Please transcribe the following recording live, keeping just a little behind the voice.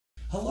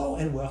Hello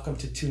and welcome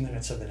to 2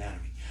 Minutes of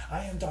Anatomy.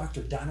 I am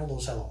Dr. Donald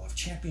Ozello of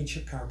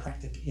Championship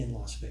Chiropractic in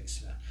Las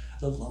Vegas.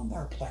 The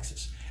lumbar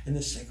plexus and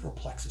the sacral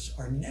plexus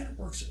are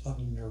networks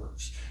of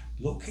nerves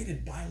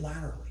located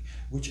bilaterally,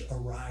 which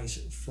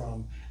arise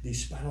from the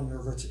spinal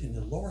nerve roots in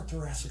the lower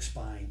thoracic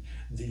spine,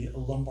 the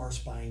lumbar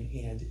spine,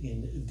 and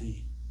in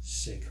the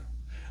sacrum.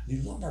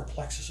 The lumbar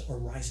plexus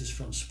arises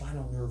from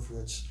spinal nerve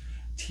roots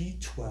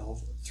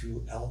T12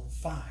 through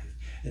L5,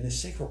 and the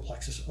sacral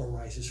plexus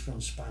arises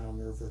from spinal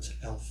nerve roots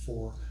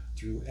L4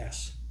 through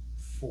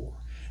S4.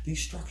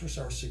 These structures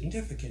are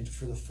significant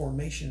for the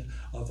formation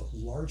of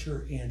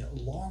larger and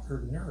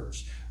longer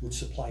nerves, which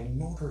supply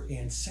motor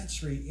and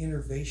sensory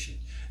innervation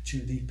to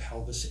the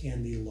pelvis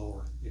and the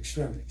lower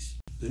extremities.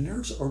 The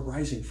nerves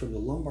arising from the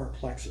lumbar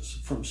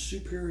plexus from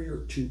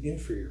superior to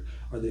inferior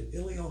are the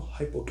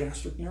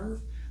iliohypogastric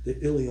nerve, the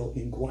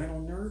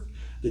ilioinguinal nerve,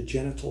 the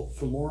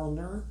genitofemoral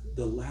nerve,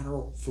 the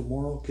lateral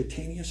femoral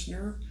cutaneous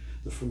nerve,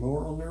 the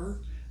femoral nerve,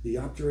 the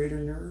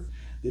obturator nerve.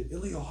 The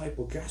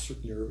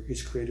iliohypogastric nerve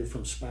is created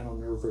from spinal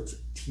nerve roots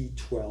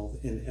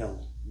T12 and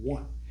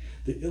L1.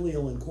 The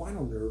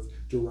ilioinguinal nerve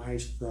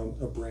derives from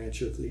a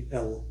branch of the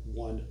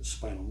L1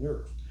 spinal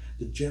nerve.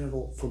 The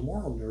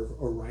genitofemoral nerve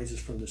arises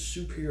from the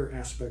superior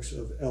aspects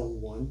of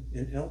L1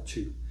 and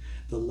L2.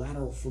 The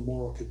lateral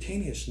femoral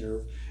cutaneous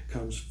nerve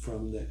comes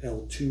from the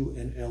L2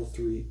 and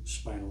L3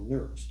 spinal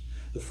nerves.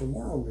 The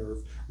femoral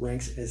nerve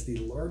ranks as the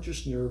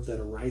largest nerve that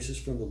arises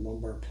from the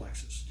lumbar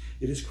plexus.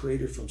 It is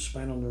created from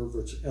spinal nerve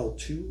roots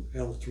L2,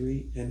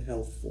 L3, and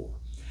L4.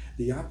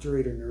 The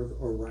obturator nerve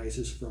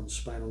arises from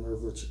spinal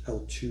nerve roots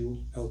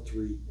L2,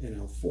 L3,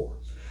 and L4.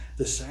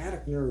 The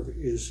sciatic nerve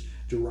is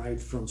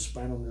derived from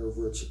spinal nerve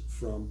roots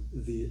from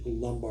the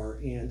lumbar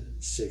and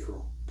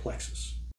sacral plexus.